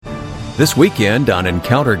This weekend on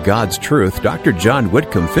Encounter God's Truth, Dr. John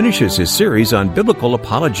Whitcomb finishes his series on Biblical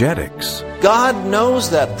Apologetics. God knows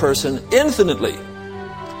that person infinitely.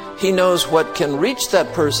 He knows what can reach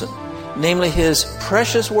that person, namely His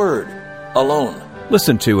precious Word alone.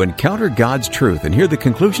 Listen to Encounter God's Truth and hear the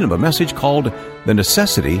conclusion of a message called The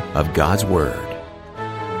Necessity of God's Word.